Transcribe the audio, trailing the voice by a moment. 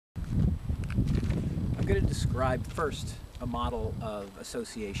going to describe first a model of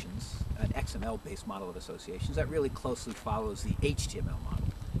associations, an XML-based model of associations that really closely follows the HTML model.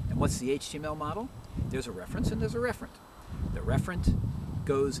 And what's the HTML model? There's a reference and there's a referent. The referent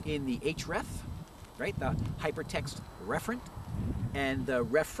goes in the href, right, the hypertext referent, and the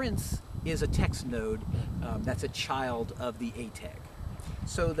reference is a text node that's a child of the A tag.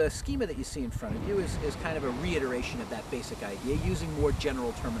 So the schema that you see in front of you is kind of a reiteration of that basic idea using more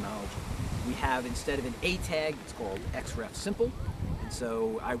general terminology. We have, instead of an A tag, it's called xref simple. And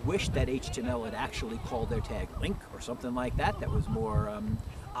so I wish that HTML had actually called their tag link or something like that. That was more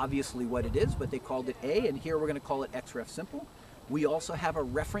obviously what it is, but they called it A, and here we're going to call it xref simple. We also have a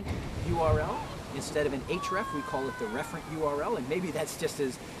referent URL. Instead of an href, we call it the referent URL, and maybe that's just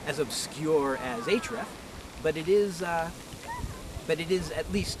as obscure as href, but it is at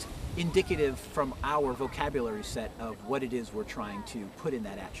least indicative from our vocabulary set of what it is we're trying to put in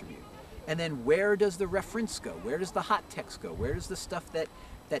that attribute. And then where does the reference go? Where does the hot text go? Where does the stuff that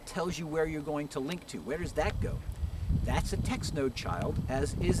tells you where you're going to link to, where does that go? That's a text node child,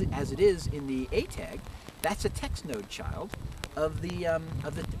 as it is in the A tag. That's a text node child of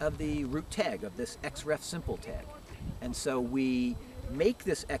the root tag, of this xref simple tag. And so we make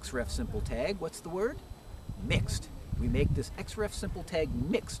this xref simple tag, what's the word? Mixed. We make this xref simple tag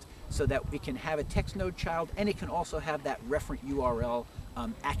mixed so that we can have a text node child and it can also have that referent URL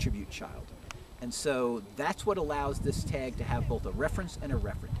attribute child. And so that's what allows this tag to have both a reference and a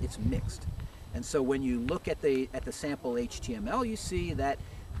referent. It's mixed. And so when you look at the sample HTML, you see that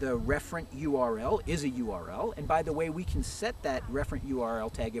the referent URL is a URL. And by the way, we can set that referent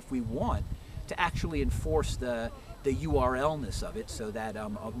URL tag if we want to actually enforce the URL-ness of it, so that a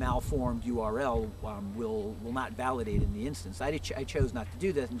malformed URL will not validate in the instance. I chose not to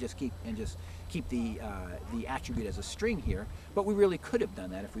do this and just keep the attribute as a string here, but we really could have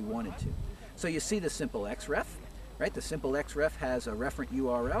done that if we wanted to. So you see the simple xref, right? The simple xref has a referent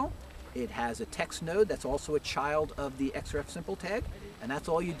URL. It has a text node that's also a child of the xref simple tag, and that's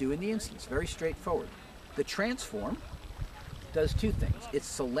all you do in the instance. Very straightforward. The transform does two things. It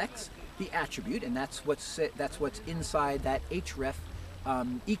selects the attribute, and that's what's inside that href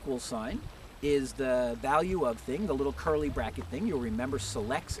equals sign is the value of thing, the little curly bracket thing. You'll remember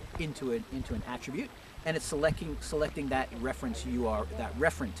selects into an attribute, and it's selecting that reference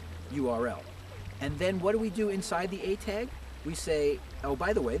referent URL. And then what do we do inside the A tag? We say, oh,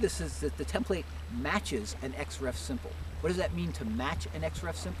 by the way, this is that the template matches an xref simple. What does that mean, to match an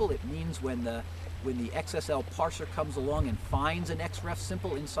xref simple? It means when the XSL parser comes along and finds an xref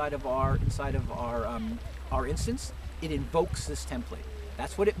simple inside of our instance, it invokes this template.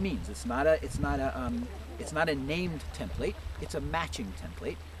 That's what it means. It's not a named template. It's a matching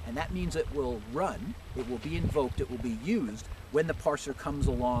template, and that means it will run. It will be invoked. It will be used when the parser comes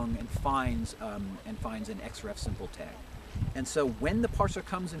along and finds an xref simple tag. And so when the parser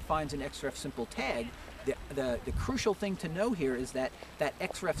comes and finds an xref simple tag, the crucial thing to know here is that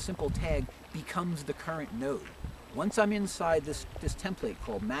xref simple tag becomes the current node. Once I'm inside this template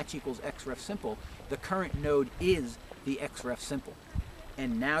called match equals xref simple, the current node is the xref simple.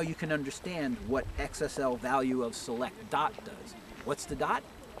 And now you can understand what XSL value of select dot does. What's the dot?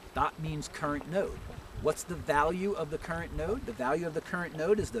 Dot means current node. What's the value of the current node? The value of the current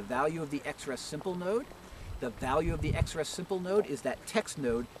node is the value of the xref simple node. The value of the xref simple node is that text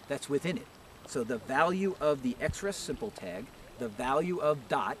node that's within it. So the value of the xref simple tag, the value of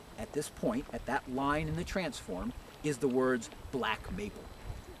dot at this point, at that line in the transform, is the words black maple,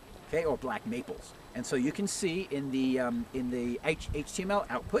 okay, or black maples. And so you can see in the HTML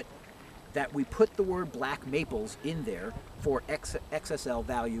output that we put the word black maples in there for XSL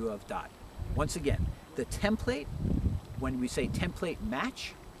value of dot. Once again, the template, when we say template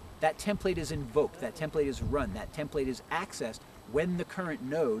match, that template is invoked, that template is run, that template is accessed when the current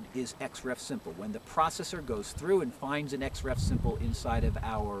node is xref simple, when the processor goes through and finds an xref simple inside of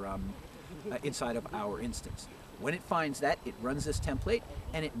our instance. When it finds that, it runs this template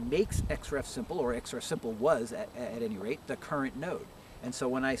and it makes xref simple, or xref simple was at any rate, the current node. And so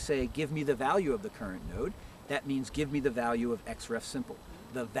when I say give me the value of the current node, that means give me the value of xref simple.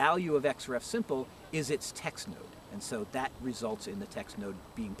 The value of xref simple is its text node. And so that results in the text node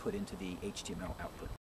being put into the HTML output.